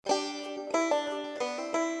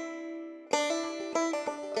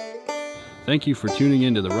Thank you for tuning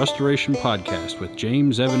in to the Restoration Podcast with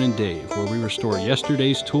James, Evan, and Dave, where we restore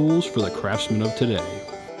yesterday's tools for the craftsmen of today.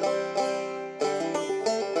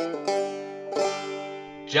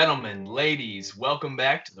 Gentlemen, ladies, welcome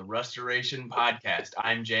back to the Restoration Podcast.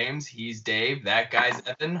 I'm James, he's Dave, that guy's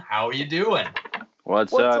Evan. How are you doing?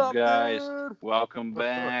 What's up, guys? Dude? Welcome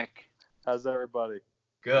back. How's everybody?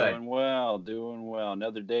 Good. Doing well.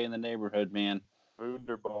 Another day in the neighborhood, man.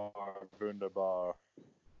 Wunderbar.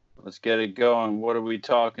 Let's get it going. What are we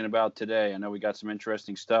talking about today? I know we got some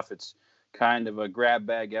interesting stuff. It's kind of a grab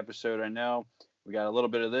bag episode, I know. We got a little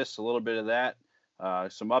bit of this, a little bit of that.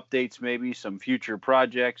 Some updates, maybe some future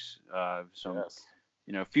projects,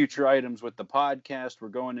 future items with the podcast. We're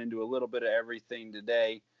going into a little bit of everything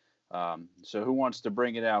today. So who wants to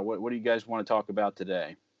bring it out? What do you guys want to talk about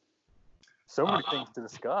today? So many things to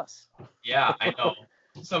discuss. Yeah, I know.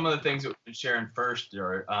 Some of the things that we've been sharing first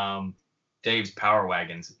are Dave's Power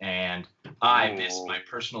Wagons, and I missed my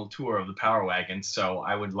personal tour of the Power Wagons, so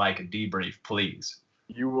I would like a debrief, please.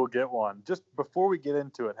 You will get one. Just before we get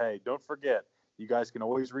into it, hey, don't forget, you guys can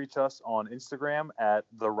always reach us on Instagram at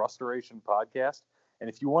The Restoration Podcast. And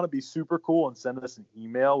if you want to be super cool and send us an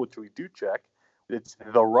email, which we do check, it's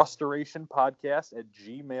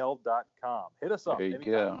therestorationpodcast@gmail.com. Hit us up. There you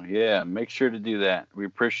anytime. go. Yeah, make sure to do that. We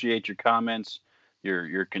appreciate your comments,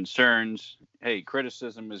 your concerns. Hey,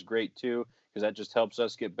 criticism is great too, because that just helps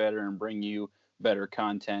us get better and bring you better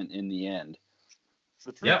content in the end.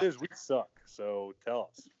 The truth is we suck, so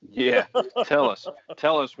tell us. Yeah, tell us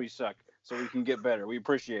we suck so we can get better. We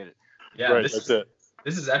appreciate it. Yeah, right, that's it.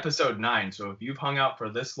 This is episode 9, so if you've hung out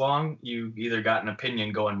for this long, you've either got an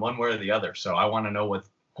opinion going one way or the other. So I want to know what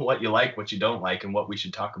you like, what you don't like, and what we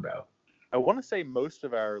should talk about. I want to say most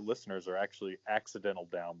of our listeners are actually accidental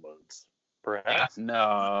downloads. Perhaps.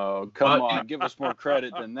 No, come on, give us more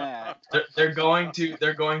credit than that. They're going to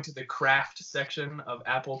the craft section of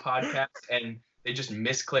Apple Podcasts, and they just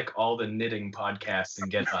misclick all the knitting podcasts and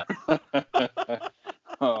get us.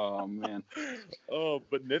 Oh man. Oh,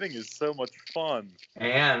 but knitting is so much fun.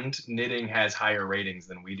 And knitting has higher ratings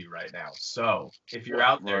than we do right now. So if you're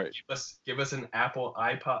out there, Right. give us an Apple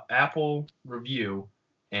review,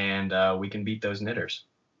 and we can beat those knitters.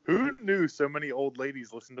 Who knew so many old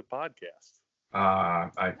ladies listen to podcasts?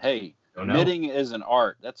 Hey, don't know. knitting is an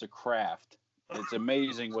art. That's a craft. It's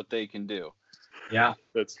amazing what they can do. Yeah.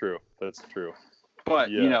 That's true. But,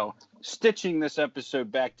 Yeah. stitching this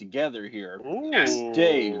episode back together here, Ooh.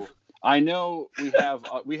 Dave, I know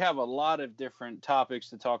we have a lot of different topics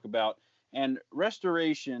to talk about, and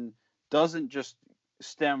restoration doesn't just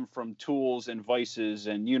stem from tools and vices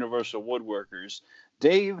and universal woodworkers.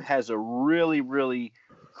 Dave has a really, really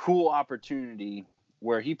cool opportunity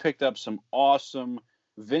where he picked up some awesome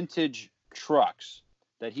vintage trucks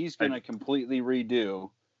that he's going to completely redo,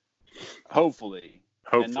 hopefully.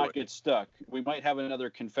 And not get stuck. We might have another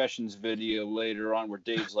confessions video later on where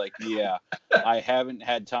Dave's like, yeah, I haven't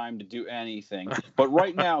had time to do anything. But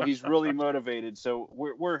right now he's really motivated. So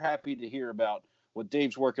we're happy to hear about what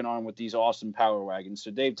Dave's working on with these awesome Power Wagons.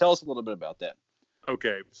 So Dave, tell us a little bit about that.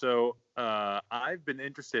 Okay, so I've been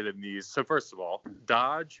interested in these. So first of all,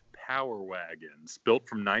 Dodge Power Wagons, built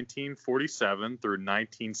from 1947 through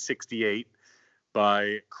 1968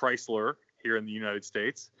 by Chrysler here in the United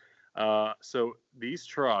States. So these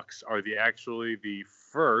trucks are actually the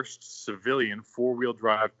first civilian four-wheel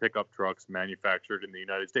drive pickup trucks manufactured in the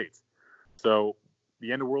United States. So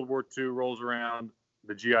the end of World War II rolls around.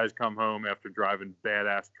 The GIs come home after driving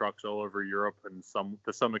badass trucks all over Europe and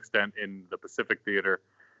to some extent in the Pacific Theater,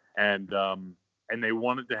 and they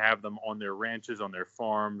wanted to have them on their ranches, on their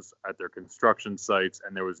farms, at their construction sites,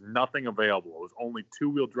 and there was nothing available. It was only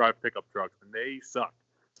two-wheel drive pickup trucks, and they sucked.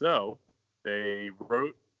 So they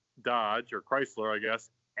wrote Dodge, or Chrysler, I guess,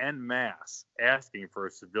 en masse, asking for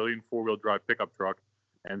a civilian four-wheel drive pickup truck.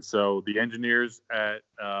 And so the engineers at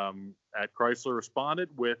Chrysler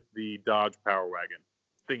responded with the Dodge Power Wagon.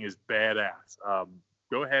 Thing is badass.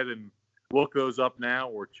 Go ahead and look those up now,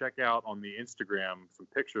 or check out on the Instagram some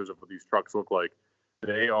pictures of what these trucks look like.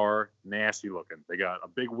 They are nasty looking. They got a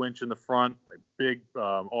big winch in the front, big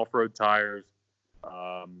off-road tires,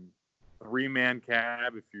 3-man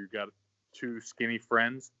cab if you've got 2 skinny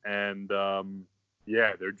friends, and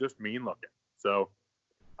they're just mean looking. So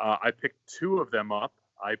I picked 2 of them up.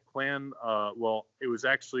 I plan, it was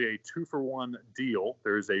actually a 2-for-1 deal.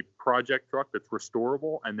 There's a project truck that's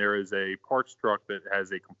restorable, and there is a parts truck that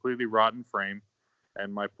has a completely rotten frame.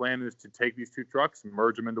 And my plan is to take these 2 trucks and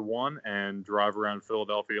merge them into one and drive around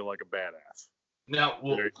Philadelphia like a badass. Now,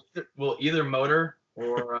 will either motor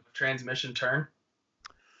or transmission turn?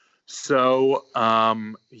 So,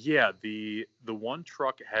 yeah, the one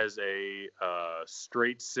truck has a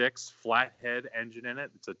straight six flathead engine in it.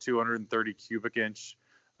 It's a 230 cubic inch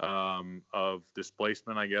of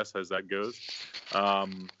displacement, I guess, as that goes.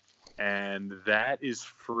 And that is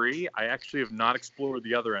free. I actually have not explored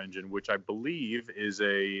the other engine, which I believe is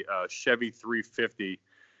a Chevy 350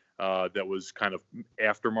 that was kind of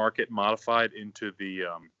aftermarket modified into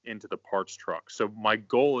the parts truck. So my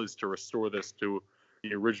goal is to restore this to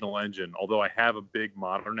the original engine. Although I have a big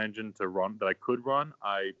modern engine to run that I could run,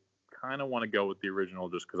 I kind of want to go with the original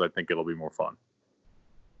just because I think it'll be more fun.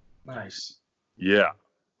 Nice. Yeah.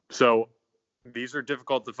 So these are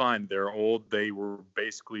difficult to find. They're old. They were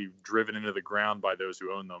basically driven into the ground by those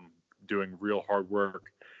who own them, doing real hard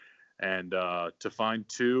work. And to find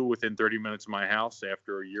two within 30 minutes of my house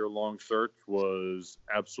after a year-long search was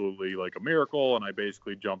absolutely like a miracle. And I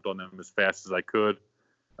basically jumped on them as fast as I could.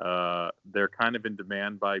 They're kind of in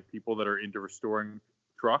demand by people that are into restoring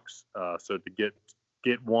trucks. So to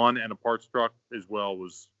get one and a parts truck as well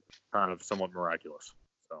was kind of somewhat miraculous.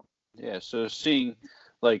 So Yeah. So seeing,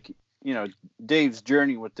 like, Dave's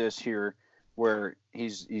journey with this here, where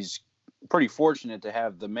he's pretty fortunate to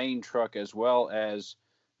have the main truck as well as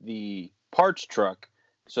the parts truck,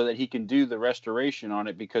 so that he can do the restoration on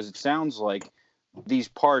it, because it sounds like these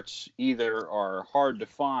parts either are hard to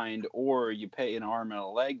find or you pay an arm and a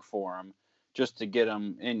leg for them just to get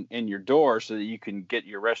them in your door so that you can get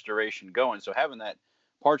your restoration going. So having that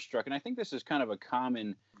parts truck, and I think this is kind of a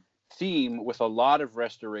common theme with a lot of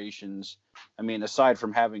restorations. I mean, aside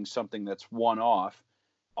from having something that's one-off,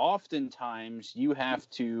 oftentimes you have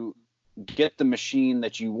to get the machine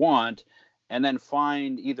that you want and then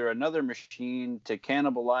find either another machine to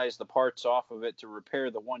cannibalize the parts off of it to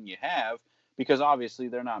repair the one you have, because obviously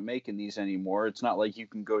they're not making these anymore. It's not like you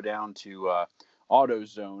can go down to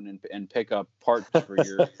AutoZone and pick up parts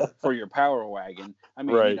for your Power Wagon. I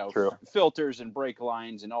mean, right, true. filters and brake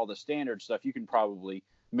lines and all the standard stuff, you can probably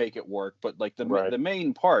make it work. But like the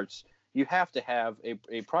main parts, you have to have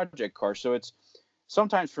a project car. So it's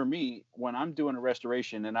sometimes for me when I'm doing a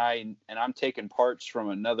restoration and I'm taking parts from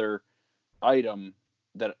another item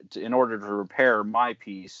that in order to repair my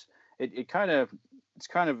piece, it's kind of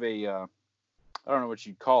a I don't know what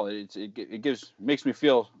you'd call it. It makes me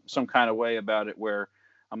feel some kind of way about it, where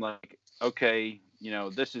I'm like, okay,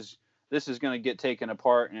 this is going to get taken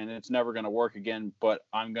apart and it's never going to work again, but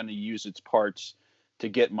I'm going to use its parts to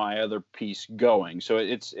get my other piece going. So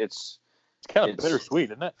it's kind of bittersweet,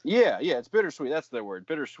 isn't it? Yeah, it's bittersweet. That's the word,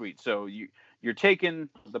 bittersweet. So you're taking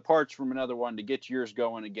the parts from another one to get yours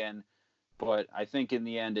going again. But I think in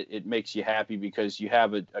the end, it makes you happy because you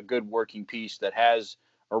have a good working piece that has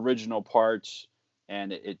original parts,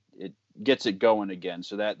 and it gets it going again.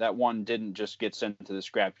 So that one didn't just get sent to the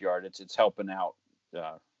scrapyard. It's helping out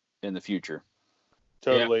in the future.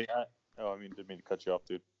 Totally. Yeah. I didn't mean to cut you off,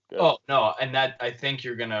 dude. Oh no, and that I think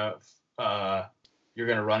you're gonna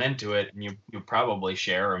run into it, and you probably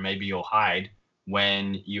share, or maybe you'll hide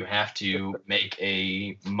when you have to make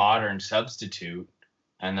a modern substitute.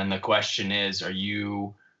 And then the question is, are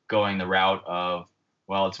you going the route of,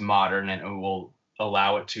 well, it's modern and it will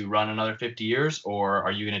allow it to run another 50 years? Or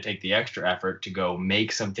are you going to take the extra effort to go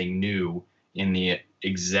make something new in the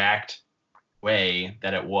exact way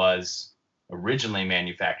that it was originally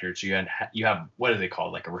manufactured? So you have what do they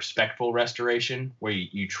call, like a respectful restoration, where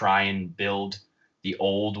you try and build the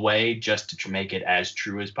old way just to make it as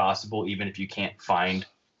true as possible, even if you can't find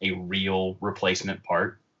a real replacement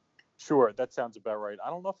part? Sure, that sounds about right. I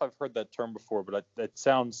don't know if I've heard that term before, but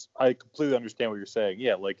I completely understand what you're saying.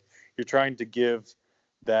 Yeah, like you're trying to give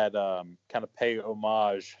that kind of pay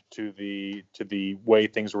homage to the way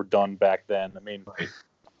things were done back then. I mean,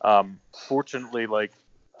 fortunately, like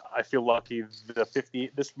I feel lucky.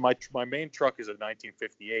 My main truck is a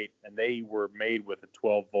 1958, and they were made with a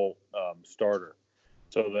 12-volt starter.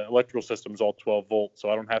 So the electrical system is all 12 volts. So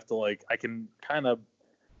I don't have to I can kind of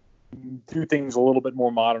do things a little bit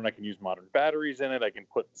more modern. I can use modern batteries in it. I can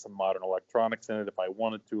put some modern electronics in it if I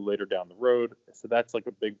wanted to later down the road. So that's like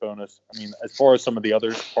a big bonus. I mean, as far as some of the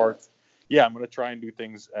other parts, yeah, I'm going to try and do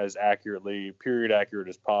things as period accurate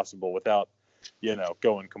as possible without,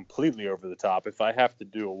 going completely over the top. If I have to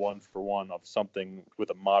do a 1-for-1 of something with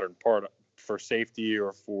a modern part for safety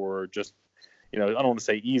or for just, I don't want to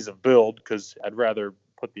say ease of build, because I'd rather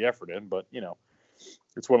put the effort in, but,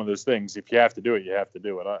 it's one of those things. If you have to do it, you have to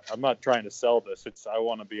do it. I'm not trying to sell this. I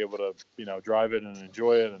want to be able to, drive it and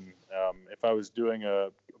enjoy it. And if I was doing a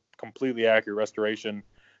completely accurate restoration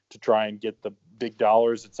to try and get the big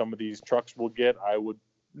dollars that some of these trucks will get, I would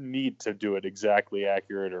need to do it exactly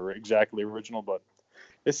accurate or exactly original. But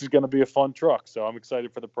this is going to be a fun truck. So I'm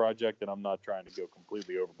excited for the project, and I'm not trying to go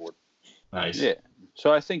completely overboard. Nice. Yeah.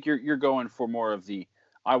 So I think you're going for more of the,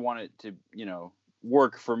 I want it to,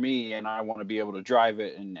 work for me, and I want to be able to drive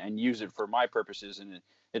it and use it for my purposes. And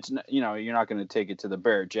it's you're not going to take it to the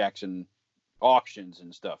Barrett Jackson auctions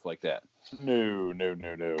and stuff like that. No.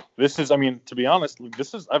 This is, I mean, to be honest,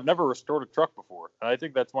 I've never restored a truck before. And I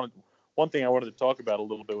think that's one thing I wanted to talk about a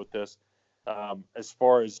little bit with this. As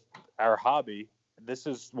far as our hobby, this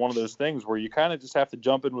is one of those things where you kind of just have to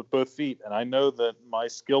jump in with both feet. And I know that my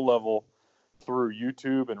skill level through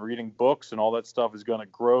YouTube and reading books and all that stuff is going to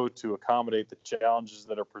grow to accommodate the challenges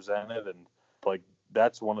that are presented. And like,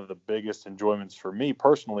 that's one of the biggest enjoyments for me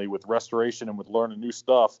personally with restoration and with learning new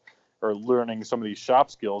stuff, or learning some of these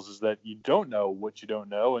shop skills, is that you don't know what you don't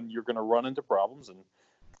know, and you're going to run into problems. And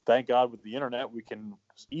thank God with the internet, we can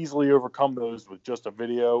easily overcome those with just a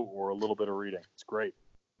video or a little bit of reading. It's great.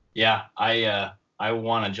 Yeah, I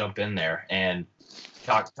want to jump in there and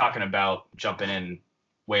talking about jumping in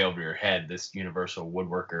way over your head. This Universal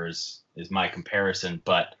Woodworker is my comparison,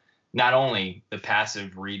 but not only the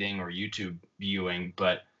passive reading or YouTube viewing,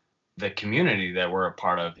 but the community that we're a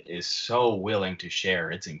part of is so willing to share.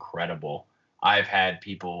 It's incredible. I've had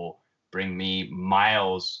people bring me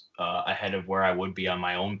miles ahead of where I would be on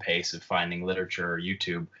my own pace of finding literature or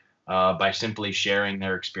YouTube by simply sharing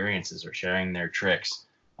their experiences or sharing their tricks.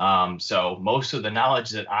 So most of the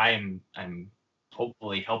knowledge that I'm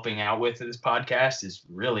hopefully helping out with this podcast is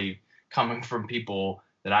really coming from people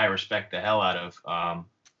that I respect the hell out of,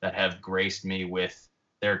 that have graced me with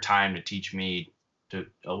their time to teach me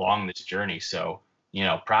along this journey. So,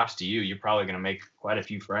 props to you. You're probably going to make quite a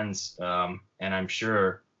few friends. And I'm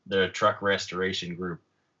sure the truck restoration group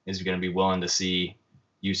is going to be willing to see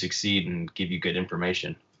you succeed and give you good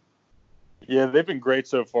information. Yeah, they've been great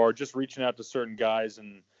so far, just reaching out to certain guys.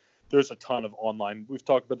 And there's a ton of online, we've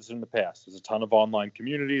talked about this in the past, there's a ton of online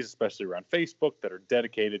communities, especially around Facebook, that are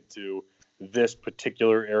dedicated to this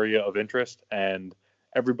particular area of interest. And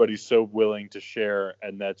everybody's so willing to share,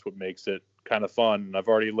 and that's what makes it kind of fun. And I've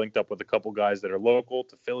already linked up with a couple guys that are local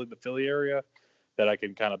to the Philly area, that I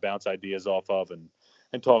can kind of bounce ideas off of and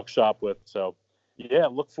talk shop with. So yeah,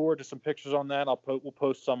 look forward to some pictures on that. We'll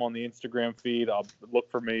post some on the Instagram feed. I'll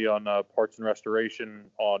look for me on Parts and Restoration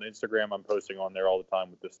on Instagram. I'm posting on there all the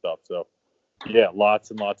time with this stuff. So yeah,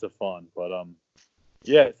 lots and lots of fun. But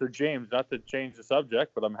yeah. So James, not to change the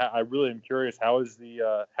subject, but I really am curious. How is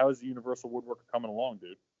the Universal Woodworker coming along,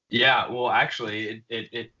 dude? Yeah, well, actually,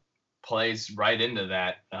 it plays right into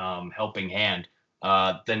that helping hand.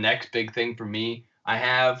 The next big thing for me, I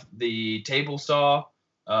have the table saw.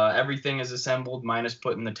 Everything is assembled minus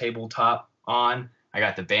putting the tabletop on. I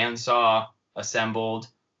got the bandsaw assembled.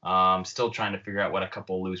 Still trying to figure out what a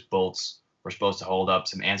couple loose bolts were supposed to hold up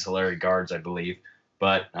some ancillary guards, I believe.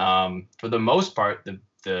 But for the most part,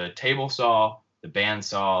 the table saw, the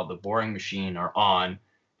bandsaw, the boring machine are on.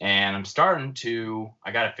 And I'm starting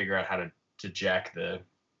I got to figure out how to jack the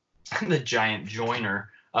giant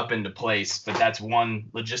joiner up into place. But that's one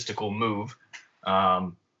logistical move.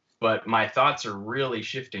 But my thoughts are really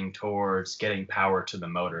shifting towards getting power to the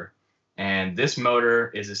motor. And this motor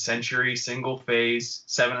is a Century single phase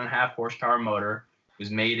 7.5 horsepower motor. It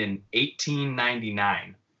was made in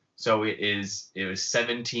 1899. So it was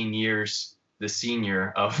 17 years the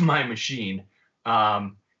senior of my machine.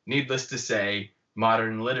 Needless to say,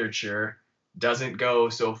 modern literature doesn't go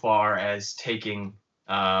so far as taking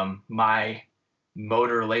my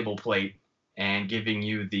motor label plate and giving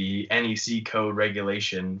you the NEC code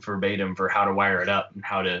regulation verbatim for how to wire it up and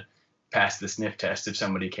how to pass the sniff test if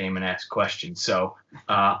somebody came and asked questions. So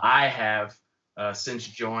I have since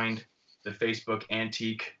joined the Facebook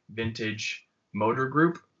Antique Vintage Motor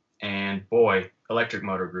Group, and Electric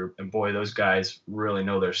Motor Group, and those guys really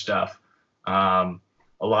know their stuff. A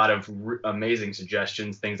lot of amazing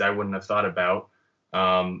suggestions, things I wouldn't have thought about.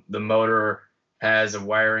 The motor has a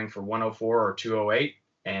wiring for 104 or 208,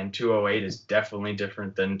 and 208 is definitely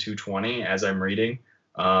different than 220 as I'm reading.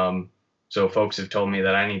 So folks have told me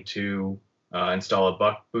that I need to install a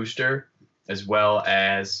buck booster as well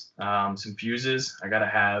as some fuses. I got to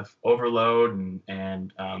have overload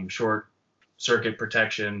and short circuit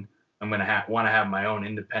protection. I'm going to want to have my own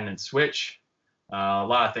independent switch. A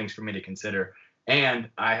lot of things for me to consider. And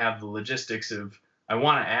I have the logistics of, I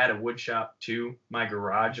want to add a wood shop to my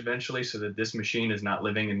garage eventually so that this machine is not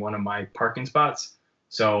living in one of my parking spots.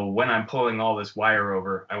 So when I'm pulling all this wire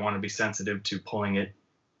over, I want to be sensitive to pulling it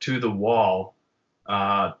to the wall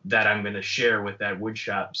that I'm going to share with that wood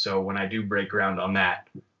shop. So when I do break ground on that,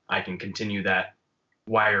 I can continue that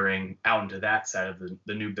wiring out into that side of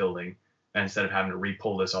the new building instead of having to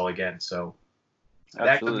re-pull this all again. So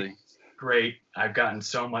That could be Absolutely. great. I've gotten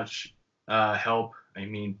so much help. I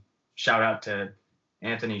mean, shout out to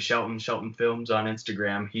Anthony Shelton Films on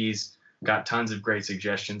Instagram. He's got tons of great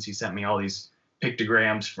suggestions. He sent me all these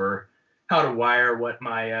pictograms for how to wire, what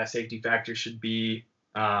my safety factor should be,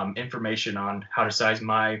 information on how to size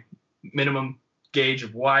my minimum gauge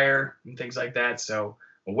of wire and things like that. So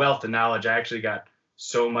a wealth of knowledge. I actually got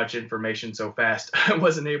so much information so fast I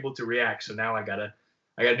wasn't able to react. So now I gotta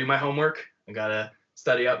do my homework. I gotta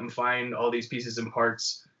study up and find all these pieces and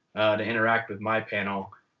parts to interact with my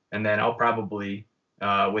panel, and then I'll probably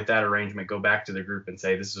with that arrangement go back to the group and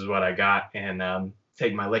say this is what I got, and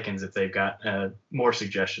take my lickings if they've got more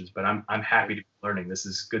suggestions. But I'm happy to be learning. This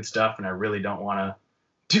is good stuff, and I really don't want to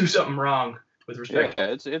do something wrong with respect.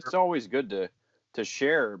 Yeah, it's always good to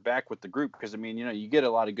share back with the group, because I mean, you get a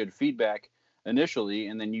lot of good feedback initially,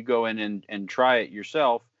 and then you go in and try it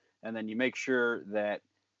yourself, and then you make sure that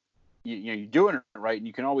you're doing it right, and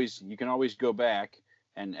you can always go back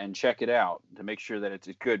and check it out to make sure that it's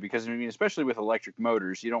good, because I mean, especially with electric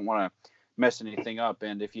motors, you don't want to mess anything up.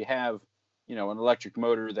 And if you have an electric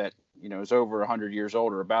motor that is over 100 years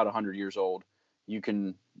old or about 100 years old, you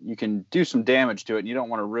can do some damage to it, and you don't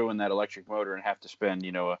want to ruin that electric motor and have to spend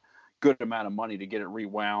a good amount of money to get it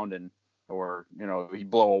rewound, or you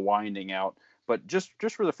blow a winding out. But just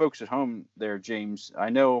for the folks at home there, James, I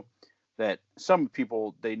know that some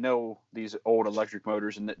people, they know these old electric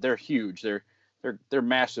motors, and they're huge. They're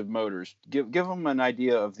massive motors. Give them an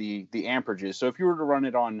idea of the amperages. So if you were to run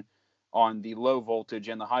it on the low voltage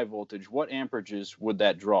and the high voltage, what amperages would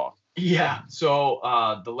that draw? Yeah.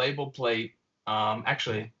 So the label plate.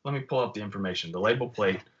 Actually, let me pull up the information. The label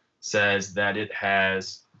plate says that it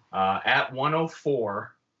has at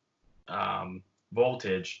 104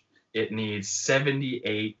 voltage, it needs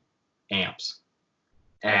 78 amps.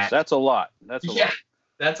 That's a lot. That's a lot.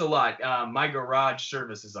 That's a lot. My garage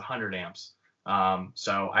service is 100 amps.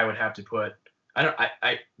 So I would have to put.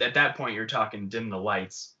 I at that point you're talking dim the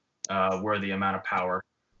lights, were the amount of power.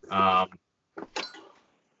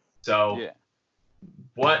 So Yeah.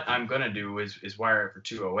 what I'm gonna do is wire it for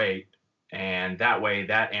 208, and that way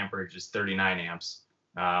that amperage is 39 amps.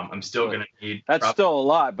 I'm still gonna need. That's still a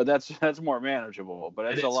lot, but that's more manageable.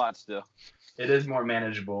 But it's a lot still. It is more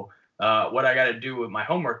manageable. What I got to do with my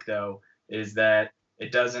homework though is that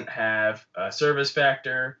it doesn't have a service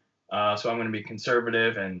factor, so I'm going to be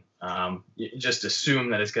conservative and just assume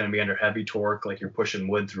that it's going to be under heavy torque, like you're pushing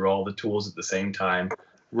wood through all the tools at the same time.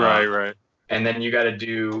 Right. And then you got to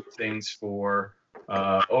do things for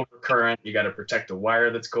overcurrent. You got to protect the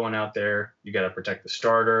wire that's going out there. You got to protect the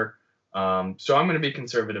starter. So I'm going to be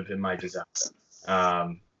conservative in my design.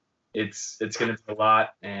 It's going to be a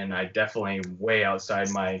lot, and I definitely way outside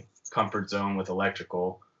my comfort zone with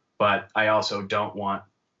electrical, but I also don't want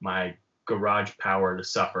my garage power to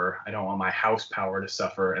suffer. I don't want my house power to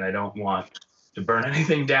suffer, and I don't want to burn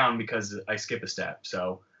anything down because I skip a step.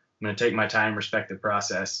 So I'm going to take my time, respect the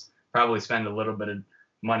process, probably spend a little bit of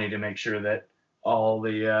money to make sure that all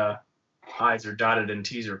the I's are dotted and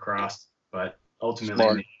T's are crossed, but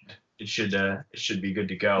ultimately it should be good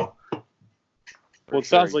to go. Well, it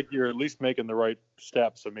sounds like you're at least making the right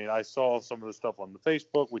steps. I mean, I saw some of the stuff on the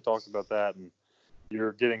Facebook. We talked about that, and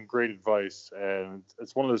you're getting great advice. And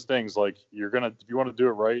it's one of those things, like, if you want to do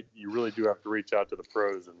it right, you really do have to reach out to the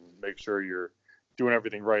pros and make sure you're doing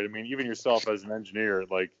everything right. I mean, even yourself as an engineer,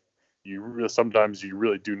 like, sometimes you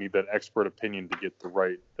really do need that expert opinion to get the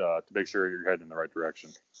right, to make sure you're heading in the right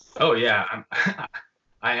direction. Oh yeah,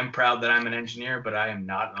 I am proud that I'm an engineer, but I am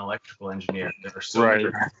not an electrical engineer. There are so many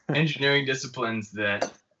engineering disciplines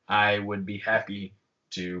that I would be happy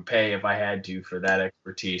to pay if I had to for that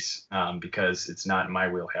expertise, because it's not in my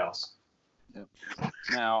wheelhouse. Yep.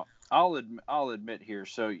 Now, I'll admit here.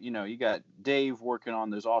 So you got Dave working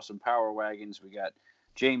on those awesome power wagons. We got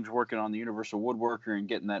James working on the Universal Woodworker and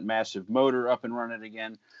getting that massive motor up and running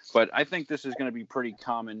again. But I think this is going to be pretty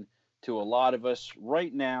common to a lot of us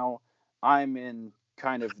right now. I'm in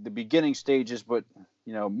kind of the beginning stages, but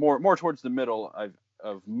more towards the middle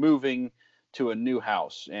of moving to a new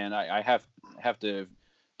house, and I have to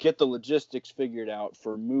get the logistics figured out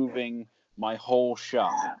for moving my whole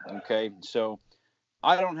shop. Okay, so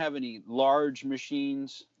I don't have any large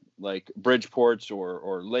machines like Bridgeports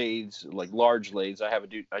or lathes, like large lathes. I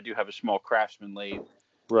do have a small Craftsman lathe.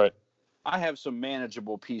 Right. I have some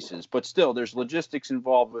manageable pieces, but still there's logistics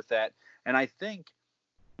involved with that, and I think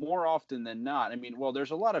more often than not, I mean, well, there's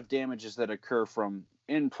a lot of damages that occur from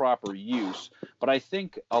improper use, but I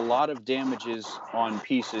think a lot of damages on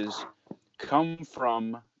pieces come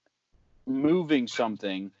from moving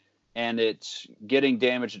something and it's getting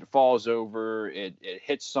damaged. It falls over, it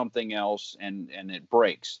hits something else, and it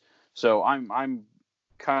breaks. So I'm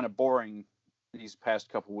kind of boring these past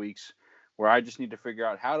couple weeks, where I just need to figure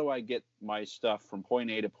out how do I get my stuff from point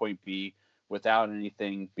A to point B without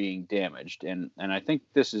anything being damaged. And I think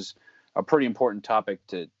this is a pretty important topic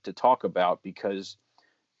to talk about, because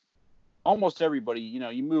almost everybody,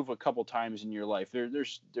 you move a couple times in your life.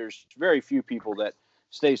 There's very few people that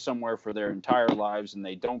stay somewhere for their entire lives and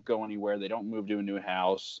they don't go anywhere. They don't move to a new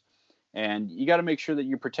house. And you got to make sure that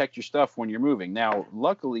you protect your stuff when you're moving. Now,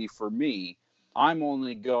 luckily for me, I'm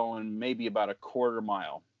only going maybe about a quarter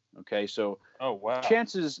mile. Okay, so Oh, wow.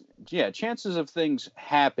 chances of things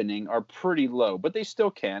happening are pretty low, but they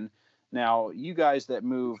still can. Now, you guys that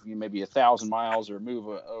move maybe 1,000 miles or move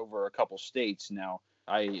over a couple states, now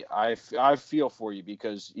I feel for you,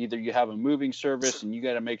 because either you have a moving service and you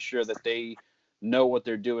got to make sure that they know what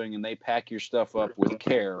they're doing and they pack your stuff up with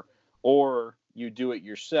care, or you do it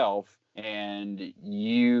yourself and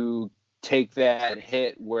you take that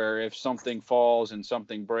hit where if something falls and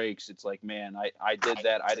something breaks, it's like, man, I did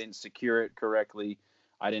that. I didn't secure it correctly.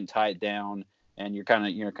 I didn't tie it down. And you're kind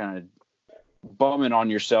of bumming on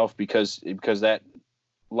yourself because that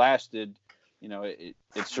lasted, it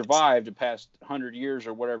survived the past 100 years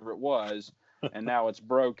or whatever it was. And now it's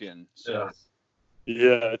broken. So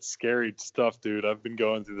yeah, it's scary stuff, dude. I've been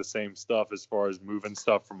going through the same stuff as far as moving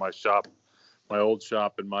stuff from my shop, my old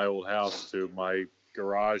shop in my old house, to my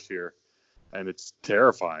garage here. And it's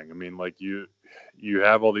terrifying. I mean, like you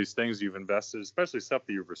have all these things you've invested, especially stuff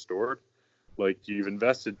that you've restored. Like you've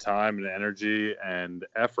invested time and energy and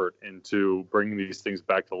effort into bringing these things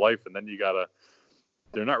back to life. And then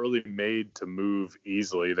they're not really made to move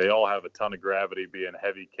easily. They all have a ton of gravity, being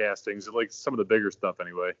heavy castings, like some of the bigger stuff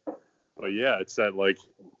anyway. But yeah, it's that, like,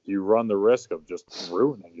 you run the risk of just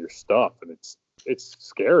ruining your stuff. And it's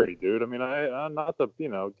scary, dude. I mean, I'm not to,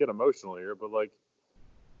 get emotional here, but like,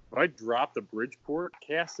 if I dropped a Bridgeport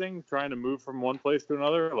casting trying to move from one place to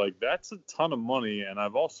another, like, that's a ton of money. And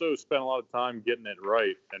I've also spent a lot of time getting it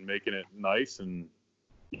right and making it nice. And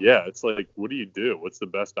yeah, it's like, what do you do? What's the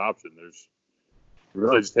best option? There's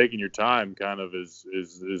really just taking your time kind of is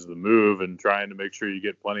the move, and trying to make sure you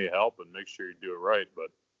get plenty of help and make sure you do it right. But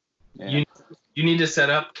yeah. You need to set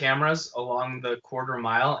up cameras along the quarter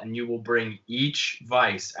mile, and you will bring each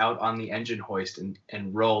vise out on the engine hoist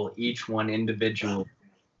and roll each one individually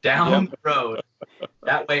down the road.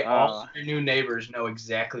 That way all your new neighbors know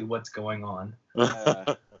exactly what's going on.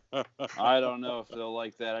 I don't know if they'll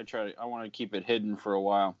like that. I want to keep it hidden for a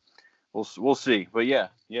while. We'll see. But yeah,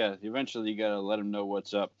 eventually you got to let them know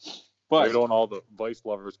what's up. But you don't want all the vice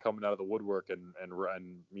lovers coming out of the woodwork and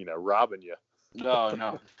robbing you.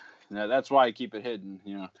 No, that's why I keep it hidden,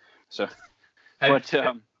 So but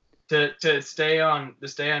to stay on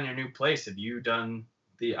your new place, have you done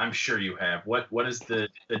I'm sure you have. What is the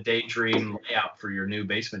daydream layout for your new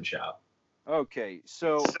basement shop? Okay,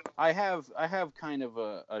 so I have kind of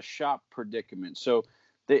a shop predicament. So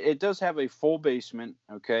it does have a full basement,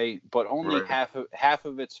 okay, but only half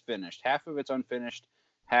of it's finished. Half of it's unfinished,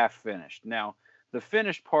 half finished. Now, the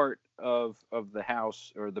finished part of the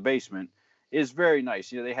house, or the basement, is very nice.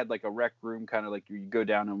 They had like a rec room, kind of like you go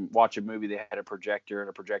down and watch a movie. They had a projector and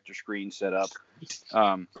a projector screen set up.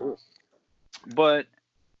 Cool. But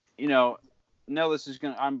no,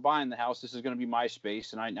 I'm buying the house. This is going to be my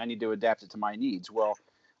space, and I need to adapt it to my needs. Well,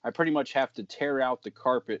 I pretty much have to tear out the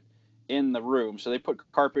carpet in the room. So they put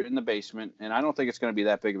carpet in the basement, and I don't think it's going to be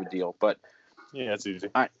that big of a deal. But yeah, it's easy.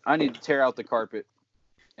 I need to tear out the carpet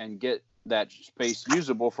and get that space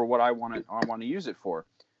usable for what I want to use it for.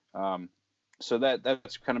 So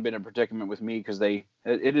that's kind of been a predicament with me, because it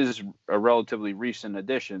is a relatively recent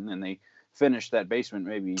addition, and they finished that basement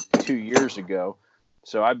maybe 2 years ago.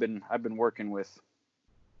 So I've been working with,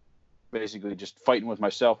 basically just fighting with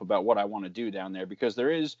myself about what I want to do down there, because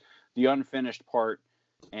there is the unfinished part,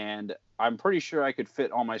 and I'm pretty sure I could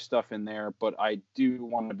fit all my stuff in there, but I do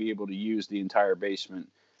want to be able to use the entire basement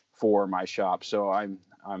for my shop. So I'm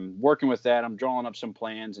working with that. I'm drawing up some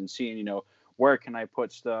plans and seeing, where can I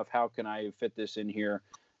put stuff? How can I fit this in here?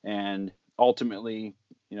 And ultimately,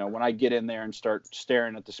 when I get in there and start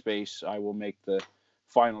staring at the space, I will make the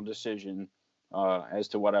final decision as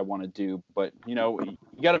to what I want to do. But, you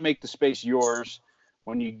got to make the space yours.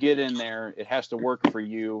 When you get in there, it has to work for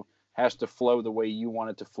you, has to flow the way you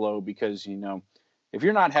want it to flow, because, if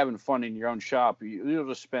you're not having fun in your own shop, you'll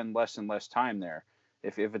just spend less and less time there.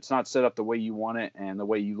 If it's not set up the way you want it and the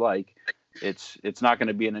way you like, it's not going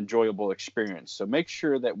to be an enjoyable experience. So make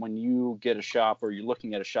sure that when you get a shop, or you're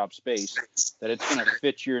looking at a shop space, that it's going to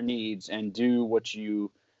fit your needs and do what you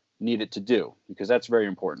need it to do, because that's very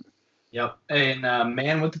important. Yep. And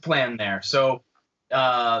man with the plan there. So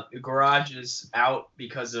the garage is out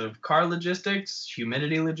because of car logistics,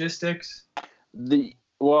 humidity logistics.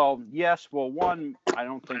 Yes. Well, one, I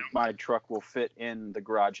don't think my truck will fit in the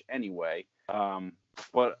garage anyway.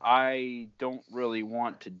 But I don't really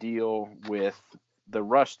want to deal with the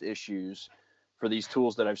rust issues for these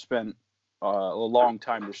tools that I've spent a long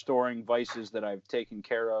time restoring, vices that I've taken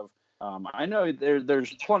care of. I know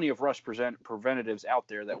there's plenty of rust preventatives out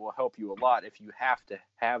there that will help you a lot if you have to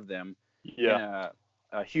have them in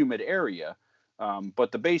a humid area.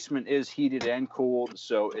 But the basement is heated and cooled,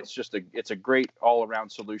 so it's a great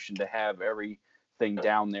all-around solution to have everything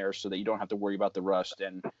down there, so that you don't have to worry about the rust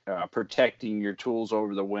and protecting your tools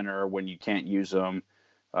over the winter when you can't use them.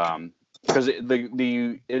 Because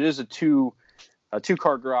it is a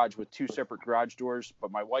two-car garage with two separate garage doors,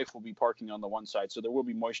 but my wife will be parking on the one side, so there will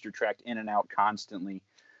be moisture tracked in and out constantly.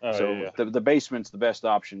 The basement's the best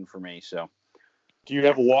option for me. So. Do you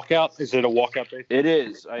have a walkout? Is it a walkout basement? It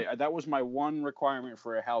is. That was my one requirement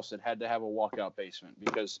for a house that had to have a walkout basement,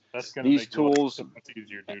 because these tools, so much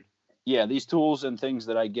easier, dude. Yeah, these tools and things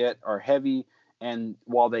that I get are heavy, and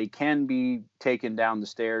while they can be taken down the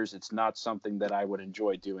stairs, it's not something that I would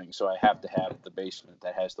enjoy doing. So I have to have the basement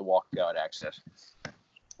that has the walkout access.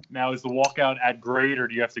 Now, is the walkout at grade, or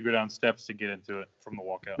do you have to go down steps to get into it from the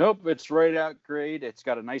walkout? Nope, it's right out grade. It's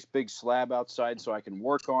got a nice big slab outside, so I can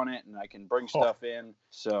work on it and I can bring stuff in.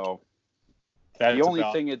 So the only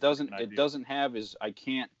thing it doesn't have is I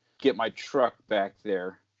can't get my truck back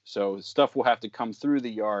there. So stuff will have to come through the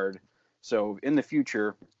yard. So in the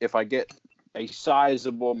future, if I get a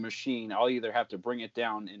sizable machine, I'll either have to bring it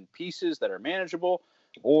down in pieces that are manageable,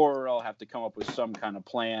 or I'll have to come up with some kind of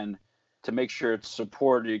plan to make sure it's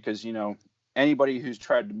supported, because, anybody who's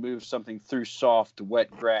tried to move something through soft,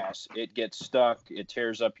 wet grass, it gets stuck, it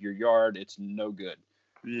tears up your yard, it's no good.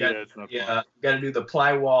 It's not fun. You got to do the You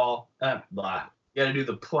got to do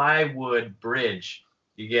the plywood bridge.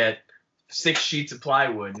 You get 6 sheets of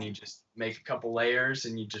plywood, and you just make a couple layers,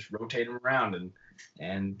 and you just rotate them around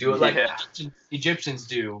and do it like Egyptians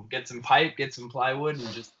do. Get some pipe, get some plywood, and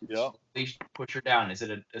just push her down. Is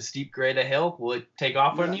it a steep grade of hill? Will it take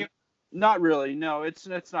off on you? Not really. No, it's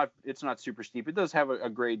not super steep. It does have a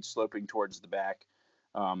grade sloping towards the back.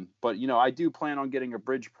 But I do plan on getting a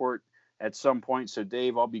Bridgeport at some point. So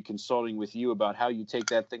Dave, I'll be consulting with you about how you take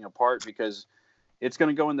that thing apart, because it's going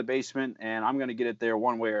to go in the basement and I'm going to get it there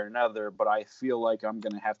one way or another. But I feel like I'm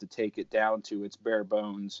going to have to take it down to its bare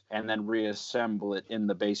bones and then reassemble it in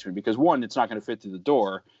the basement, because one, it's not going to fit through the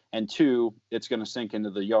door, and two, it's going to sink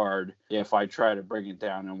into the yard if I try to bring it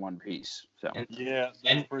down in one piece. So and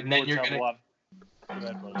then you're going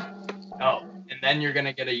and then you're going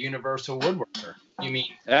to get a universal woodworker. You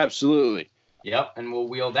mean? Absolutely. Yep, and we'll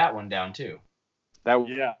wheel that one down too. That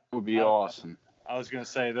would be awesome. I was going to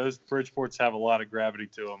say, those Bridgeports have a lot of gravity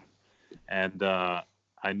to them. And I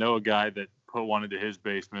know a guy that put one into his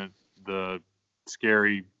basement the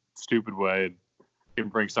scary, stupid way, and can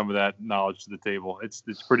bring some of that knowledge to the table. It's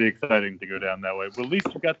pretty exciting to go down that way. But at least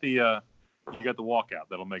you got the walkout.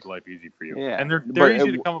 That'll make life easy for you. Yeah. And they're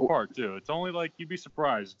easy to come apart, too. It's only like, you'd be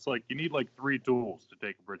surprised. It's like you need like 3 tools to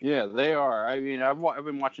take a Bridgeport. Yeah, they are. I mean, I've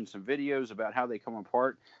been watching some videos about how they come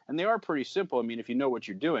apart, and they are pretty simple. I mean, if you know what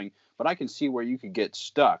you're doing, but I can see where you could get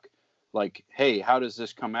stuck. Like, hey, how does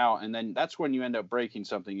this come out? And then that's when you end up breaking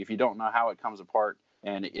something, if you don't know how it comes apart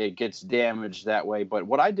and it gets damaged that way. But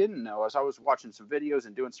what I didn't know, as I was watching some videos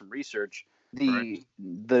and doing some research,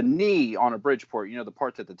 the knee on a Bridgeport, the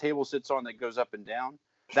part that the table sits on that goes up and down,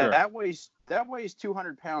 that weighs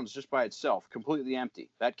 200 pounds just by itself, completely empty,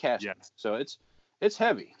 that casting. Yes. So it's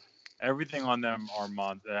heavy. Everything on them are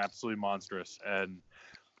absolutely monstrous. And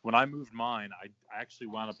when I moved mine, I actually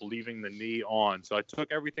wound up leaving the knee on. So I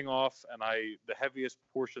took everything off, and the heaviest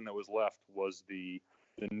portion that was left was the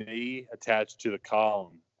knee attached to the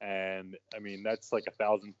column. And I mean, that's like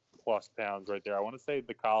 1,000+ pounds right there. I want to say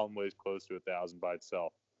the column weighs close to 1,000 by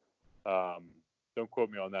itself. Don't quote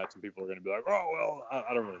me on that. Some people are going to be like, "Oh, well,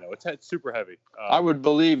 I don't really know." It's super heavy. I would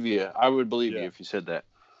believe you. I would believe you if you said that.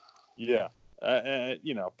 Yeah.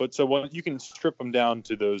 But so you can strip them down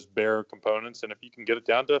to those bare components, and if you can get it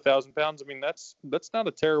down to 1,000 pounds, I mean, that's not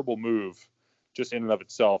a terrible move, just in and of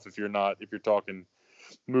itself. If you're talking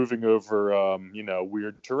moving over,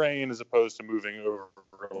 weird terrain, as opposed to moving over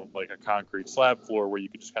like a concrete slab floor where you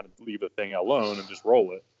can just kind of leave the thing alone and just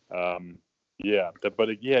roll it.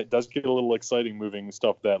 It does get a little exciting moving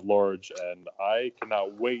stuff that large, and I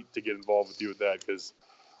cannot wait to get involved with you with that, because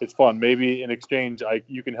it's fun. Maybe in exchange,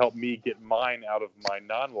 you can help me get mine out of my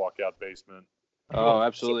non-walkout basement. Oh,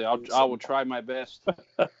 absolutely. I will try my best.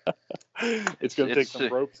 It's going to take some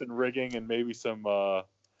ropes and rigging and maybe some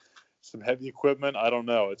heavy equipment. I don't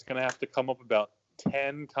know. It's going to have to come up about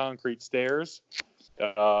 10 concrete stairs.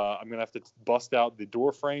 I'm going to have to bust out the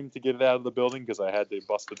door frame to get it out of the building because I had to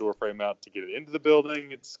bust the door frame out to get it into the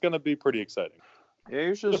building. It's going to be pretty exciting.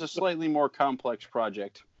 Yours is a slightly more complex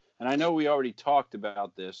project, and I know we already talked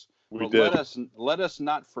about this. But let us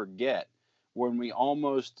not forget when we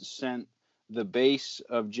almost sent the base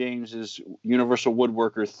of James's Universal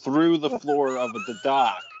Woodworker through the floor of the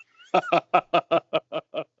dock.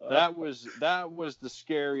 That was the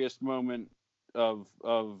scariest moment of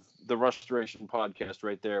the restoration podcast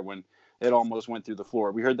right there, when it almost went through the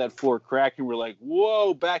floor. We heard that floor crack and we're like,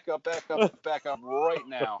 whoa, back up right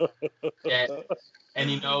now. Yeah.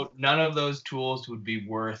 And none of those tools would be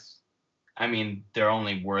worth, I mean, they're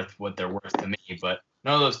only worth what they're worth to me, but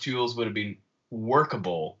none of those tools would have been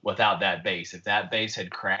workable without that base. If that base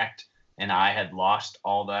had cracked and I had lost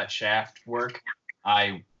all that shaft work,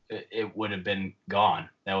 it would have been gone.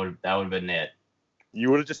 That would have been it. You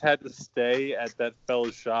would have just had to stay at that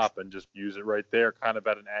fella's shop and just use it right there, kind of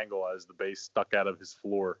at an angle as the base stuck out of his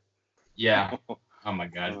floor. Yeah. Oh my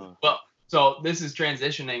God. Well, so this is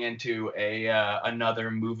transitioning into another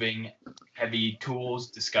moving heavy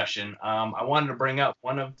tools discussion. I wanted to bring up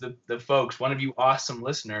one of the folks, one of you awesome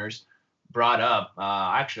listeners brought up.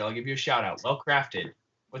 Actually, I'll give you a shout out. Well Crafted.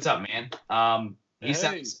 What's up, man? He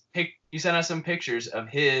sent us some pictures of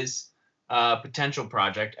his potential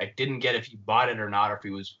project. I didn't get if he bought it or not, or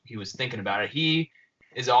if he was thinking about it. He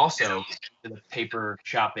is also in the paper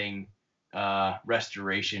chopping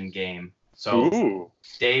restoration game. So, ooh.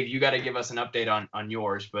 Dave, you got to give us an update on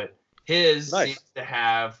yours, but his seems to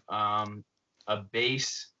have a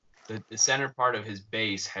base. The center part of his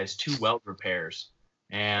base has 2 weld repairs,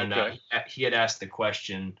 and he had asked the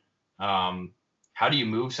question, how do you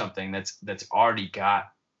move something that's already got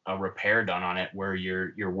a repair done on it, where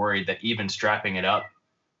you're worried that even strapping it up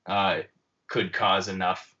could cause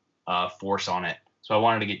enough force on it? So I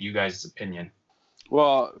wanted to get you guys' opinion.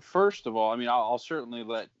 Well, first of all, I mean, I'll certainly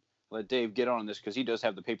let Dave get on this because he does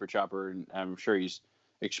have the paper chopper, and I'm sure he's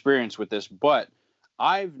experienced with this. But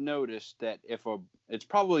I've noticed that it's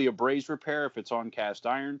probably a braze repair if it's on cast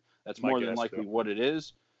iron. That's more than likely what it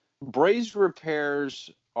is. Braze repairs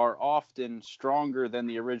are often stronger than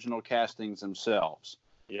the original castings themselves.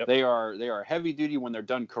 Yep. They are heavy duty when they're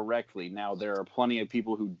done correctly. Now, there are plenty of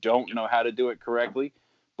people who don't know how to do it correctly,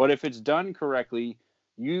 but if it's done correctly,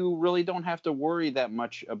 you really don't have to worry that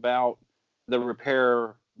much about the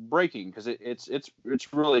repair breaking because it's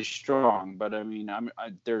really strong. But I mean,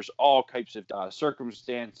 there's all types of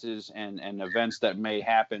circumstances and events that may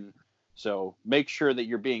happen. So make sure that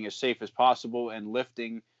you're being as safe as possible and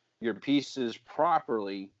lifting your pieces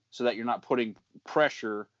properly so that you're not putting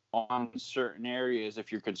pressure on certain areas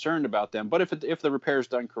if you're concerned about them. But if the repair is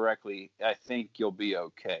done correctly, I think you'll be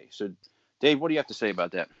okay. So, Dave, what do you have to say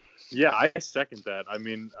about that? Yeah, I second that. I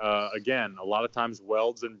mean, again, a lot of times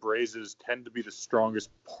welds and brazes tend to be the strongest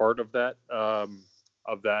part of that,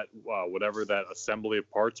 whatever that assembly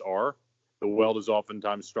of parts are. The weld is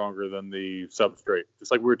oftentimes stronger than the substrate,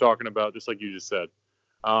 just like we were talking about, just like you just said.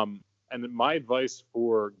 And my advice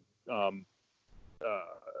for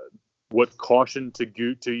what caution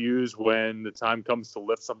to use when the time comes to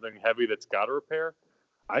lift something heavy that's got to repair,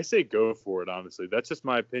 I say go for it, honestly. That's just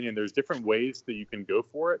my opinion. There's different ways that you can go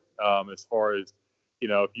for it. As far as,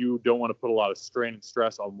 if you don't want to put a lot of strain and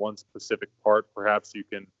stress on one specific part, perhaps you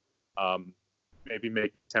can maybe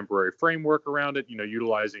make temporary framework around it,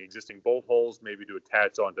 utilizing existing bolt holes, maybe to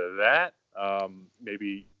attach onto that.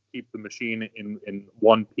 Maybe keep the machine in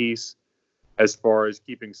one piece as far as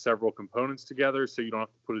keeping several components together so you don't have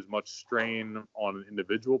to put as much strain on an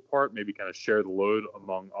individual part, maybe kind of share the load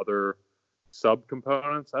among other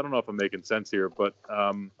subcomponents. I don't know if I'm making sense here, but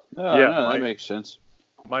that makes sense.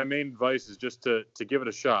 My main advice is just to give it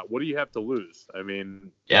a shot. What do you have to lose? I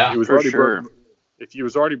mean, yeah, it was already broken. If it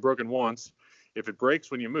was already broken once, if it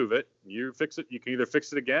breaks when you move it, you fix it. You can either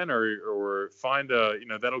fix it again or find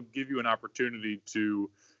that'll give you an opportunity to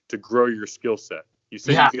grow your skill set. You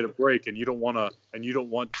say you get a break and you don't want to.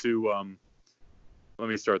 Let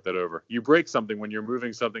me start that over. You break something when you're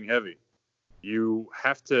moving something heavy. You're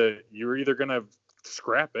either going to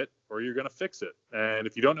scrap it or you're going to fix it. And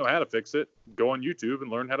if you don't know how to fix it, go on YouTube and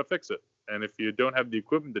learn how to fix it. And if you don't have the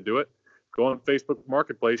equipment to do it, go on Facebook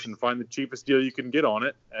Marketplace and find the cheapest deal you can get on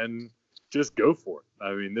it and just go for it.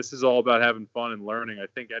 I mean, this is all about having fun and learning. I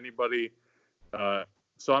think anybody,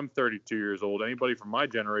 so I'm 32 years old. Anybody from my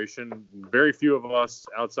generation, very few of us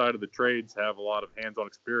outside of the trades have a lot of hands-on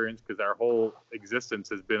experience because our whole existence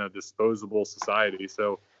has been a disposable society.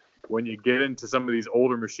 So when you get into some of these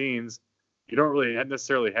older machines, you don't really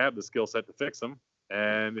necessarily have the skill set to fix them.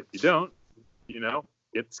 And if you don't,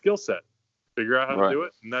 get the skill set, figure out how to do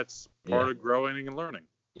it, and that's part of growing and learning.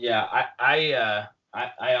 Yeah,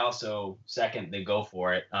 I also second the go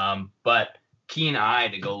for it. But keen eye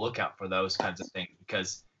to go look out for those kinds of things,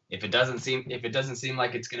 because if it doesn't seem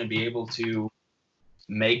like it's going to be able to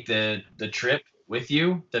make the trip with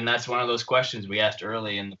you, then that's one of those questions we asked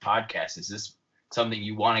early in the podcast. Is this something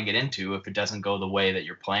you want to get into if it doesn't go the way that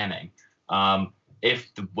you're planning?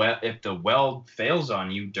 If the weld fails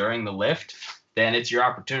on you during the lift, then it's your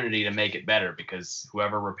opportunity to make it better, because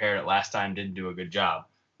whoever repaired it last time didn't do a good job.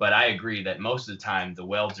 But I agree that most of the time the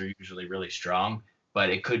welds are usually really strong, but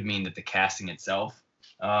it could mean that the casting itself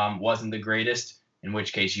wasn't the greatest, in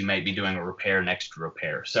which case you might be doing a repair next to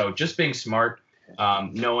repair. So just being smart,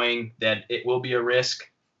 knowing that it will be a risk,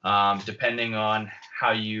 depending on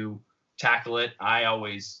how you tackle it. I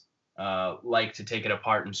always like to take it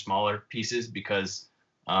apart in smaller pieces, because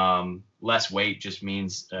less weight just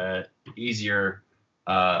means easier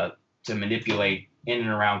to manipulate in and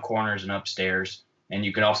around corners and upstairs. And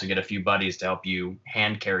you can also get a few buddies to help you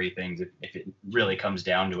hand carry things if it really comes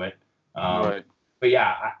down to it. Right. But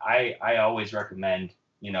yeah, I always recommend,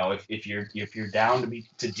 if you're down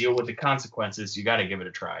to deal with the consequences, you got to give it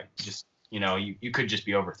a try. Just, you could just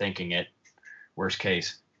be overthinking it, worst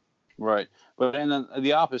case. Right. But and then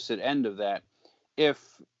the opposite end of that, if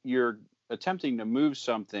you're attempting to move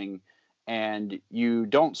something and you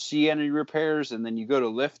don't see any repairs, and then you go to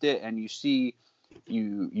lift it and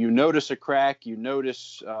you notice a crack, you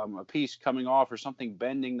notice a piece coming off or something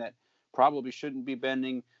bending that probably shouldn't be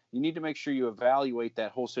bending, you need to make sure you evaluate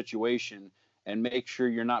that whole situation and make sure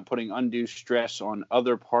you're not putting undue stress on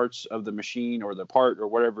other parts of the machine or the part or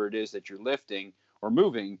whatever it is that you're lifting or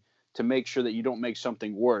moving, to make sure that you don't make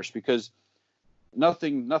something worse, because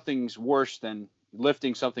nothing's worse than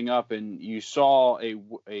lifting something up and you saw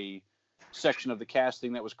a section of the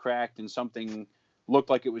casting that was cracked and something looked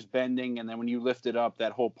like it was bending, and then when you lift it up,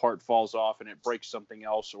 that whole part falls off and it breaks something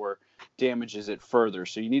else or damages it further.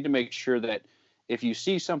 So you need to make sure that if you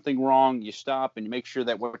see something wrong, you stop and you make sure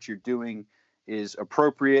that what you're doing is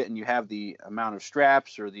appropriate and you have the amount of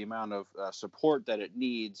straps or the amount of support that it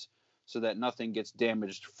needs, so that nothing gets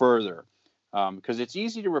damaged further. Because it's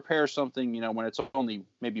easy to repair something, when it's only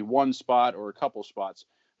maybe one spot or a couple spots.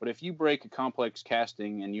 But if you break a complex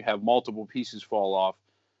casting and you have multiple pieces fall off,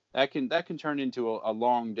 that can turn into a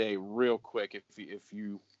long day real quick if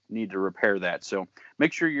you need to repair that. So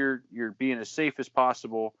make sure you're being as safe as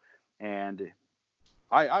possible. And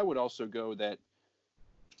I would also go that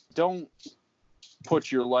don't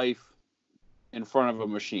put your life in front of a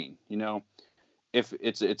machine. If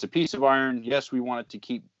it's a piece of iron, yes, we want it to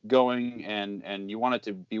keep going and you want it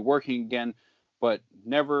to be working again, but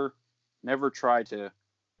never try to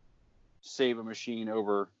save a machine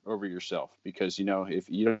over yourself, because if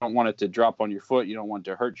you don't want it to drop on your foot, you don't want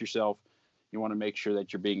to hurt yourself, you want to make sure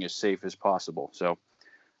that you're being as safe as possible. So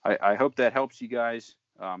I hope that helps you guys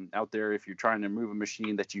out there if you're trying to move a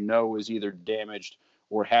machine that is either damaged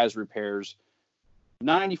or has repairs.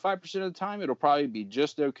 95% of the time it'll probably be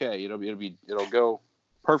just okay. It'll go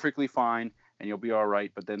perfectly fine and you'll be all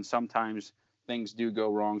right, but then sometimes things do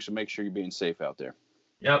go wrong, so make sure you're being safe out there.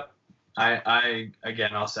 Yep.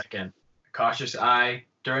 I'll second. Cautious eye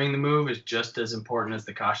during the move is just as important as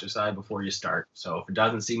the cautious eye before you start. So if it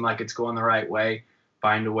doesn't seem like it's going the right way,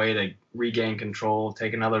 find a way to regain control,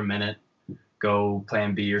 take another minute, go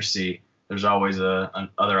plan B or C. There's always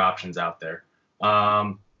other options out there.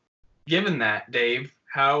 Given that, Dave,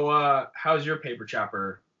 how's your paper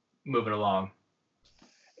chopper moving along?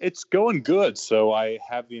 It's going good. So I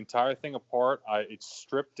have the entire thing apart. It's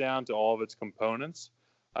stripped down to all of its components.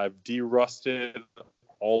 I've derusted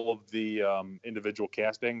all of the individual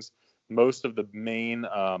castings. Most of the main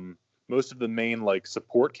like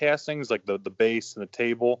support castings, like the base and the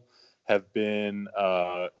table, have been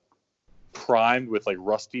primed with like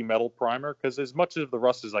rusty metal primer, because as much of the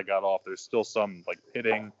rust as I got off, there's still some like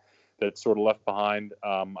pitting that's sort of left behind.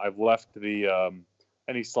 I've left the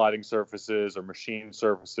any sliding surfaces or machine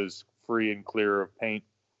surfaces free and clear of paint.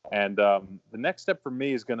 And the next step for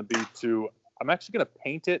me is going to be I'm actually going to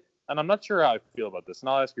paint it. And I'm not sure how I feel about this, and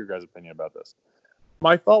I'll ask your guys' opinion about this.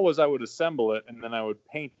 My thought was I would assemble it, and then I would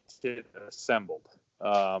paint it assembled.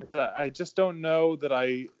 I just don't know that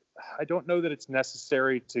I don't know that it's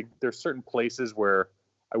necessary to. There's certain places where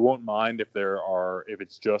I won't mind if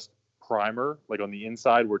it's just primer, like on the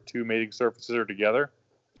inside where two mating surfaces are together.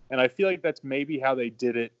 And I feel like that's maybe how they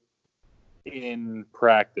did it in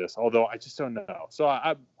practice, although I just don't know. So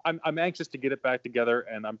I'm anxious to get it back together,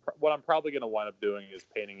 and what I'm probably going to wind up doing is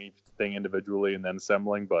painting each thing individually and then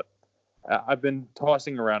assembling. But I've been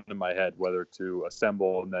tossing around in my head whether to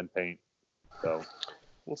assemble and then paint. So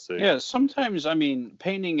we'll see. Yeah, sometimes, I mean,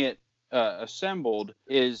 painting it assembled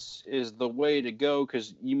is the way to go,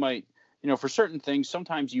 because you might, for certain things,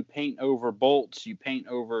 sometimes you paint over bolts, you paint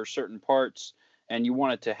over certain parts, and you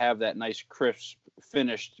want it to have that nice, crisp,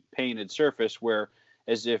 finished, painted surface, where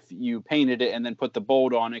as if you painted it and then put the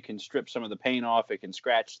bolt on, it can strip some of the paint off, it can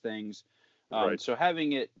scratch things. Right. So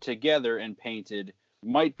having it together and painted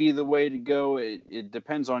might be the way to go. It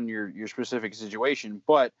depends on your specific situation,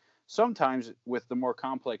 but sometimes with the more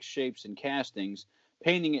complex shapes and castings,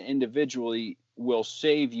 painting it individually will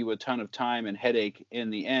save you a ton of time and headache in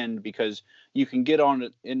the end, because you can get on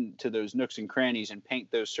it into those nooks and crannies and paint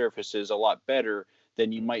those surfaces a lot better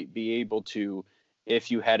than you might be able to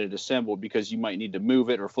if you had it assembled, because you might need to move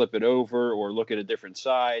it or flip it over or look at a different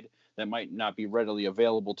side that might not be readily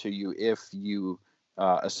available to you if you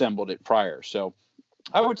assembled it prior. So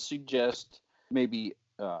I would suggest maybe,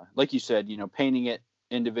 like you said, painting it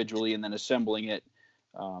individually and then assembling it.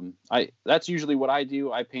 That's usually what I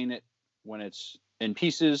do. I paint it when it's in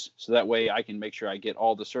pieces, so that way I can make sure I get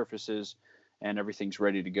all the surfaces and everything's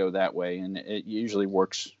ready to go that way, and it usually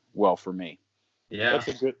works well for me. Yeah. That's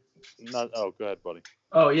a good. Go ahead, buddy.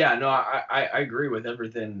 Oh yeah, no, I agree with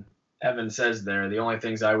everything Evan says there. The only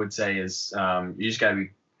things I would say is you just got to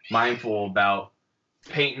be mindful about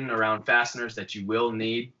painting around fasteners that you will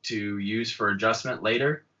need to use for adjustment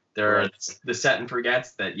later. There are the set and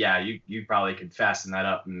forgets that, yeah, you probably could fasten that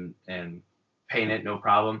up and paint it, no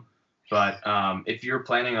problem. But if you're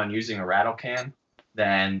planning on using a rattle can,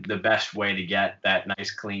 then the best way to get that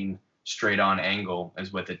nice, clean, straight-on angle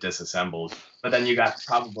is with it disassembled. But then you got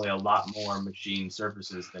probably a lot more machine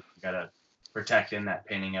surfaces that you got to protect in that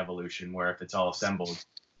painting evolution, where if it's all assembled,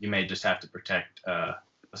 you may just have to protect a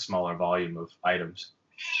smaller volume of items.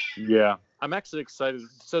 Yeah, I'm actually excited.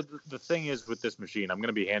 So the thing is with this machine, I'm going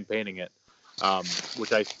to be hand painting it,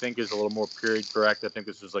 which I think is a little more period correct. I think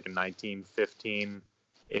this was like a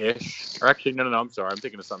 1915-ish. Or actually, no, I'm sorry. I'm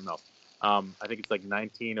thinking of something else. I think it's like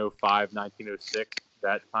 1905, 1906,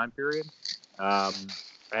 that time period.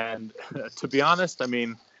 And to be honest, I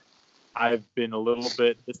mean, I've been a little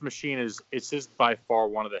bit, this machine it's just by far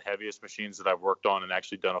one of the heaviest machines that I've worked on and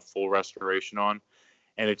actually done a full restoration on.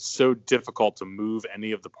 And it's so difficult to move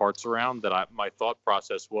any of the parts around that my thought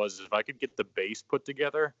process was, if I could get the base put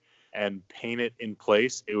together and paint it in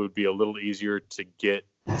place, it would be a little easier to get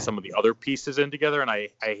some of the other pieces in together. And I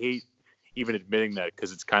hate even admitting that,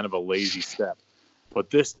 because it's kind of a lazy step. But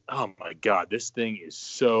this, oh my God, this thing is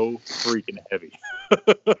so freaking heavy.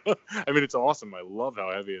 I mean, it's awesome. I love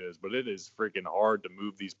how heavy it is, but it is freaking hard to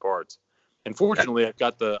move these parts. And fortunately, I've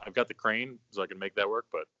got the crane, so I can make that work.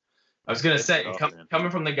 But I was gonna say, coming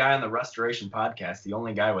from the guy on the restoration podcast, the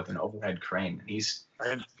only guy with an overhead crane, he's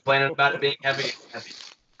complaining about it being heavy.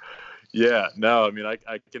 Yeah, no, I mean, I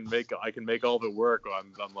can make all of it work.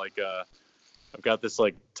 I'm like, I've got this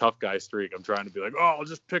like tough guy streak. I'm trying to be like, oh, I'll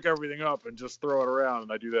just pick everything up and just throw it around,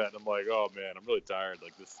 and I do that, and I'm like, oh man, I'm really tired.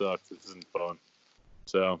 Like, this sucks. This isn't fun.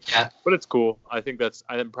 So, yeah. But it's cool. I think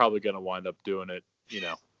I'm probably gonna wind up doing it,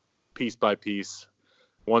 piece by piece.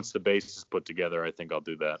 Once the base is put together, I think I'll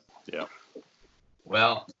do that. Yeah.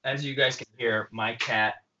 Well, as you guys can hear, my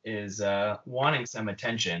cat is wanting some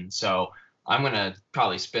attention, so I'm going to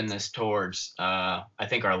probably spin this towards, I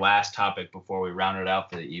think, our last topic before we round it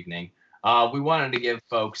out for the evening. We wanted to give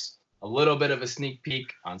folks a little bit of a sneak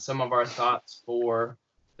peek on some of our thoughts for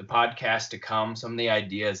the podcast to come, some of the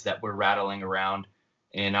ideas that we're rattling around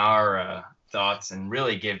in our thoughts, and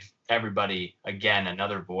really give everybody, again,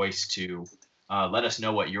 another voice to let us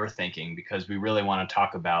know what you're thinking, because we really want to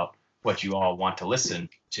talk about what you all want to listen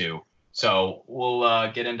to. So we'll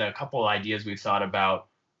get into a couple of ideas we've thought about.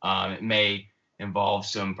 It may involve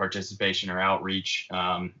some participation or outreach,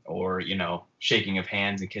 or shaking of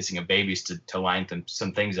hands and kissing of babies to line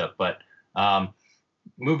some things up. But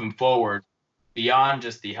moving forward, beyond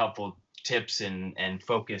just the helpful tips and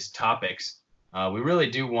focused topics, we really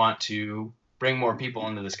do want to bring more people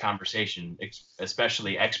into this conversation,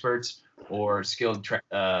 especially experts or skilled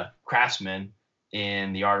craftsmen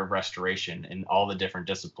in the art of restoration in all the different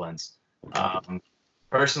disciplines.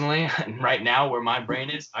 Personally, right now where my brain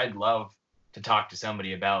is, I'd love to talk to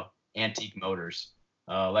somebody about antique motors,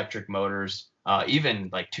 electric motors, even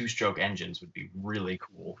like two-stroke engines would be really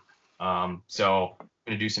cool. So I'm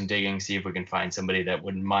going to do some digging, see if we can find somebody that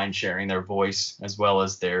wouldn't mind sharing their voice as well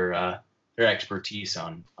as their expertise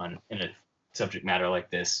on in a subject matter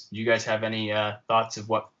like this. Do you guys have any thoughts of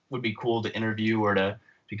what would be cool to interview or to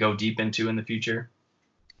go deep into in the future?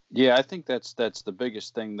 Yeah, I think that's the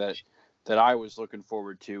biggest thing that I was looking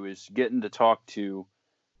forward to, is getting to talk to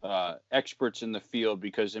experts in the field,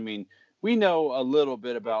 because I mean, we know a little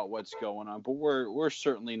bit about what's going on, but we're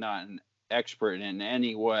certainly not an expert in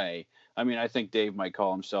any way. I mean, I think Dave might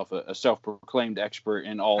call himself a self-proclaimed expert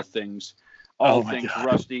in all things, Oh my God.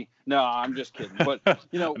 rusty. No, I'm just kidding. But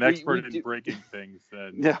you know, an expert we in breaking things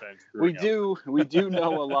and, Yeah, and we screwing up. we do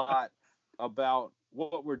know a lot about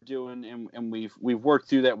what we're doing, and we've worked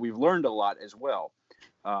through that. We've learned a lot as well.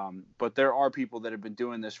 But there are people that have been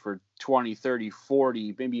doing this for 20, 30,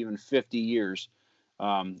 40, maybe even 50 years.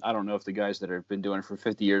 I don't know if the guys that have been doing it for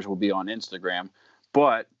 50 years will be on Instagram,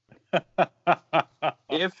 but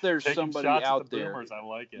if there's Taking somebody shots out at the there, boomers, I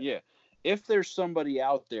like it. yeah, if there's somebody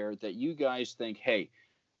out there that you guys think, hey,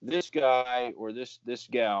 this guy or this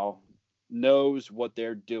gal knows what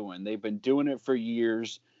they're doing, they've been doing it for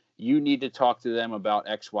years, you need to talk to them about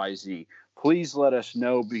XYZ. Please let us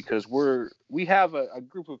know, because we have a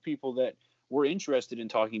group of people that we're interested in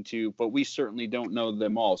talking to, but we certainly don't know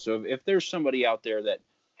them all. So if there's somebody out there that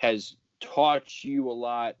has taught you a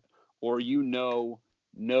lot, or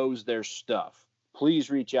knows their stuff, please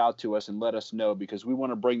reach out to us and let us know, because we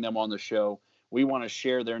want to bring them on the show. We want to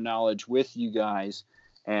share their knowledge with you guys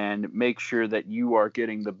and make sure that you are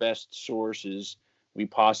getting the best sources we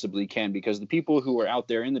possibly can, because the people who are out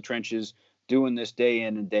there in the trenches doing this day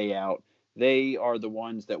in and day out, they are the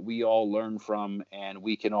ones that we all learn from, and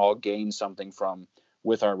we can all gain something from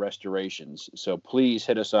with our restorations. So please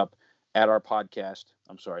hit us up at our podcast.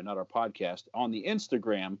 I'm sorry, not our podcast, on the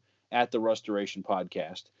Instagram at the Restoration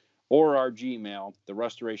Podcast, or our Gmail, the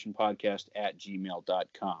Restoration Podcast at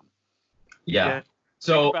gmail.com. Yeah.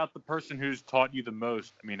 So think about the person who's taught you the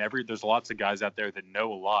most. I mean, there's lots of guys out there that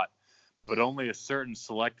know a lot, but only a certain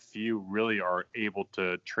select few really are able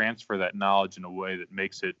to transfer that knowledge in a way that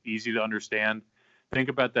makes it easy to understand. Think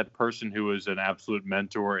about that person who is an absolute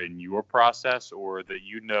mentor in your process, or that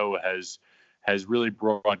has really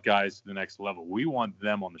brought guys to the next level. We want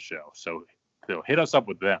them on the show, so hit us up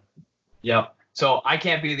with them. Yep. So I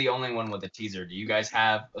can't be the only one with a teaser. Do you guys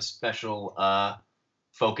have a special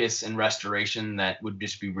focus in restoration that would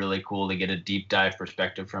just be really cool to get a deep dive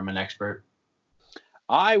perspective from an expert?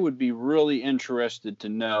 I would be really interested to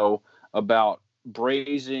know about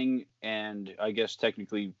brazing and, I guess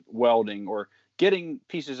technically, welding, or getting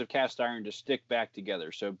pieces of cast iron to stick back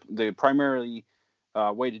together. So the primary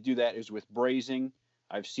way to do that is with brazing.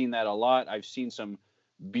 I've seen that a lot. I've seen some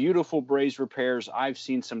beautiful braze repairs. I've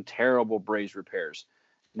seen some terrible braze repairs.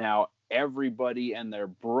 Now, everybody and their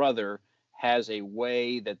brother has a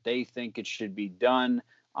way that they think it should be done.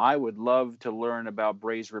 I would love to learn about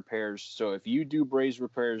braze repairs. So if you do braze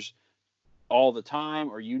repairs all the time,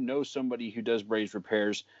 or you know somebody who does braze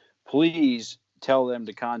repairs, please tell them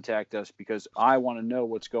to contact us, because I want to know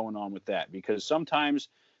what's going on with that. Because sometimes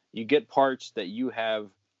you get parts that you have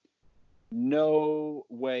no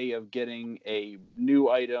way of getting a new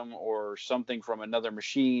item or something from another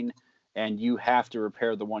machine, and you have to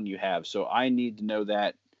repair the one you have. So I need to know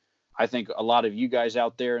that. I think a lot of you guys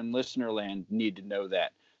out there in listener land need to know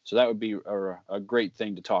that. So that would be a great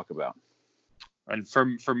thing to talk about. And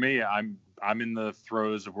for me, I'm in the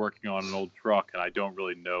throes of working on an old truck, and I don't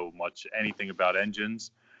really know anything about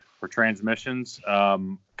engines or transmissions.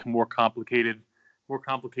 More complicated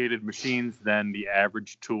machines than the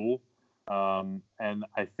average tool. And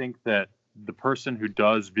I think that the person who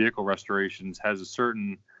does vehicle restorations has a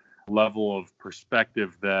certain level of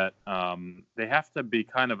perspective that they have to be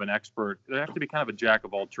kind of an expert. They have to be kind of a jack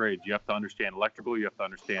of all trades. You have to understand electrical. You have to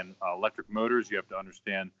understand electric motors. You have to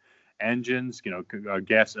understand engines,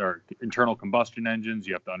 gas or internal combustion engines.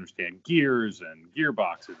 You have to understand gears and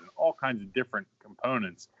gearboxes and all kinds of different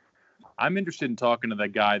components. I'm interested in talking to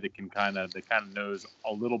that guy that kind of knows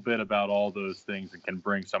a little bit about all those things and can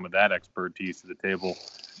bring some of that expertise to the table,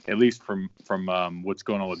 at least from what's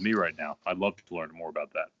going on with me right now. I'd love to learn more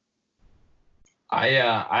about that. I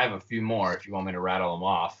have a few more if you want me to rattle them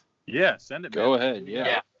off. Yeah, send it. Go ahead.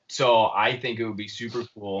 Yeah. So I think it would be super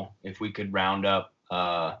cool if we could round up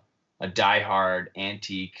a diehard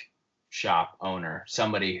antique shop owner,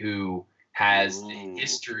 somebody who has the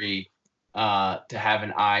history to have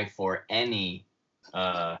an eye for any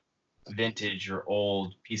vintage or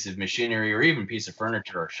old piece of machinery, or even piece of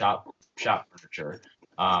furniture or shop furniture.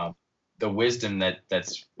 The wisdom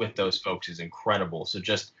that's with those folks is incredible. So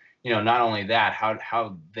just, not only that,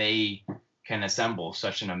 how they can assemble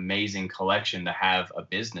such an amazing collection to have a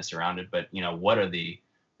business around it, but what are the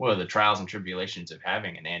trials and tribulations of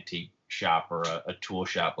having an antique shop or a tool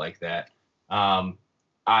shop like that?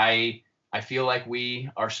 I feel like we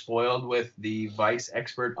are spoiled with the vice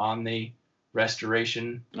expert on the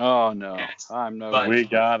restoration. Oh no, Yes. I'm no. But We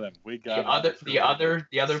got him. We got him. The other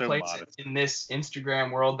So place modest. in this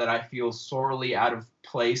Instagram world that I feel sorely out of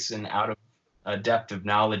place and out of a depth of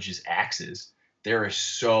knowledge is axes. There are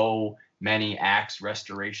so many axe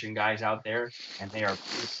restoration guys out there, and they are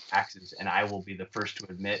beautiful axes. And I will be the first to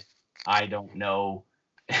admit, I don't know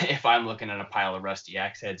if I'm looking at a pile of rusty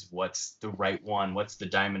axe heads, what's the right one? What's the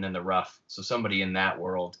diamond in the rough? So somebody in that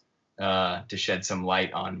world to shed some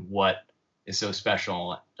light on what is so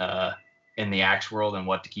special in the axe world and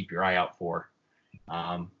what to keep your eye out for.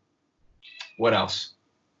 What else?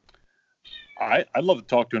 I'd love to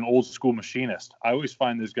talk to an old school machinist. I always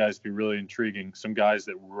find those guys to be really intriguing. Some guys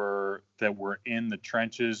that were in the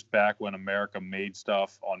trenches back when America made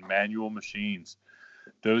stuff on manual machines.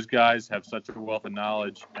 Those guys have such a wealth of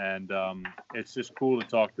knowledge, and it's just cool to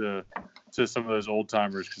talk to some of those old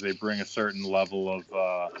timers because they bring a certain level of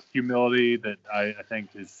humility that I think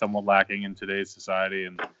is somewhat lacking in today's society.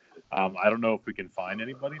 And I don't know if we can find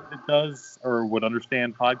anybody that does or would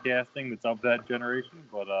understand podcasting that's of that generation,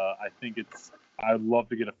 but I'd love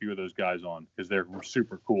to get a few of those guys on because they're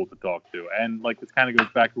super cool to talk to. And like this kind of goes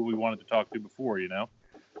back to what we wanted to talk to before,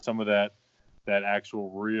 some of that actual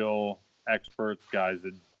real experts, guys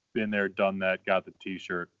that been there, done that, got the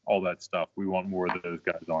t-shirt, all that stuff. We want more of those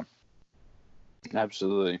guys on.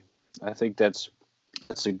 Absolutely. I think that's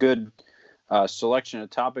a good selection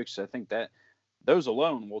of topics. I think that those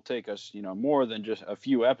alone will take us, more than just a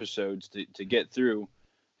few episodes to get through.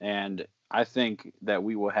 And I think that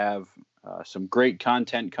we will have some great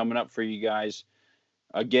content coming up for you guys.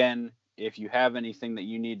 Again, if you have anything that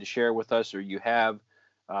you need to share with us, or you have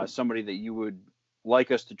somebody that you would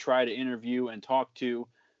like us to try to interview and talk to,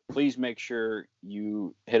 please make sure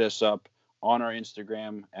you hit us up on our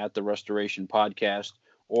Instagram at The Restoration Podcast,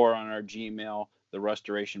 or on our Gmail,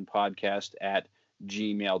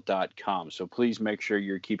 therestorationpodcast@gmail.com. So please make sure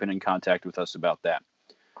you're keeping in contact with us about that.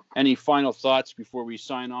 Any final thoughts before we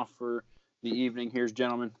sign off for the evening here,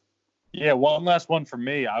 gentlemen? Yeah, one last one for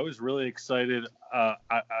me. I was really excited. I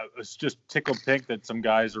was just tickled pink that some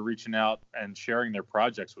guys are reaching out and sharing their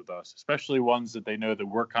projects with us, especially ones that they know that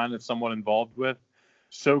we're kind of somewhat involved with.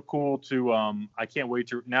 So cool to I can't wait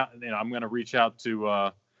to now. I'm going to reach out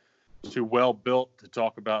to Well Built to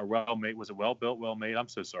talk about Well Made. Was it Well Built? Well Made? I'm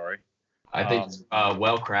so sorry. I think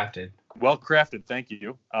well crafted. Well crafted, thank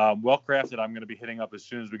you. Well crafted. I'm going to be hitting up as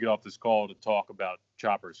soon as we get off this call to talk about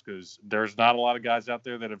choppers, because there's not a lot of guys out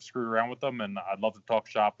there that have screwed around with them, and I'd love to talk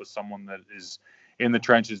shop with someone that is in the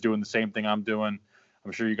trenches doing the same thing I'm doing.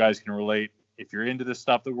 I'm sure you guys can relate. If you're into this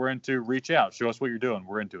stuff that we're into, reach out. Show us what you're doing.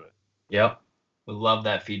 We're into it. Yep. We love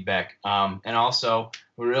that feedback. And also,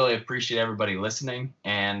 we really appreciate everybody listening.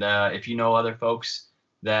 And if you know other folks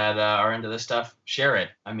that are into this stuff, share it.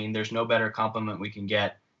 I mean, there's no better compliment we can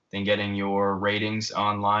get than getting your ratings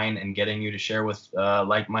online and getting you to share with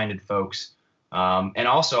like-minded folks. And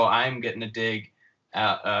also, I'm getting a dig.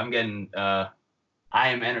 I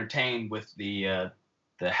am entertained with the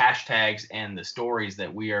hashtags and the stories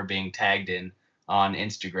that we are being tagged in on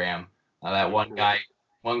Instagram. That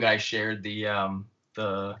one guy shared the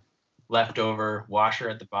leftover washer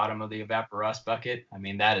at the bottom of the evaporust bucket. I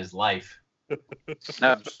mean, that is life.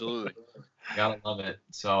 Absolutely. Gotta love it.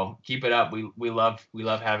 So keep it up. We love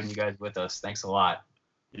having you guys with us. Thanks a lot.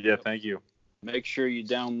 Yeah, thank you. Make sure you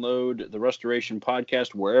download the Restoration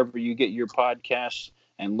Podcast wherever you get your podcasts,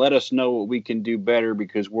 and let us know what we can do better,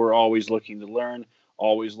 because we're always looking to learn,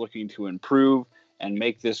 always looking to improve and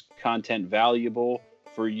make this content valuable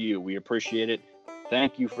for you. We appreciate it.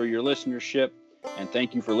 Thank you for your listenership, and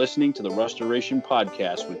thank you for listening to the Restoration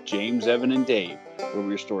Podcast with James, Evan, and Dave, where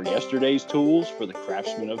we restore yesterday's tools for the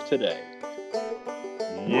craftsmen of today.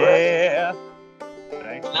 Yeah.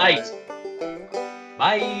 Thanks. Nice.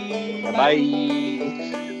 Bye. Bye.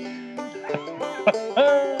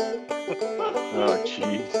 Oh,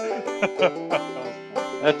 jeez.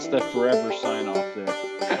 That's the forever sign off there.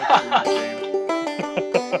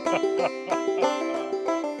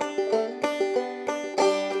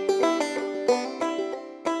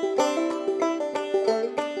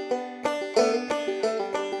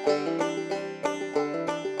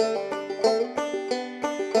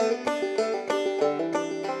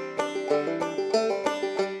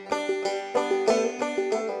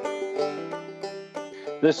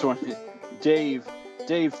 This one, Dave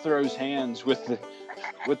throws hands with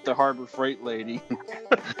the Harbor Freight lady.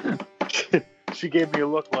 She gave me a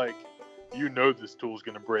look like, you know this tool's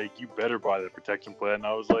going to break. You better buy the protection plan. And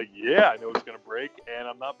I was like, yeah, I know it's going to break, and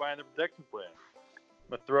I'm not buying the protection plan.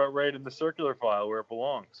 I'm going to throw it right in the circular file where it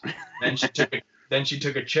belongs. Then she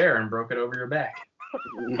took a chair and broke it over your back.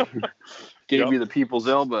 Gave you the people's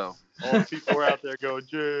elbow. All the people were out there going,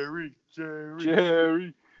 Jerry, Jerry.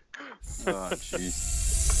 Jerry. Oh,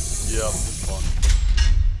 jeez. Yep, it's fun.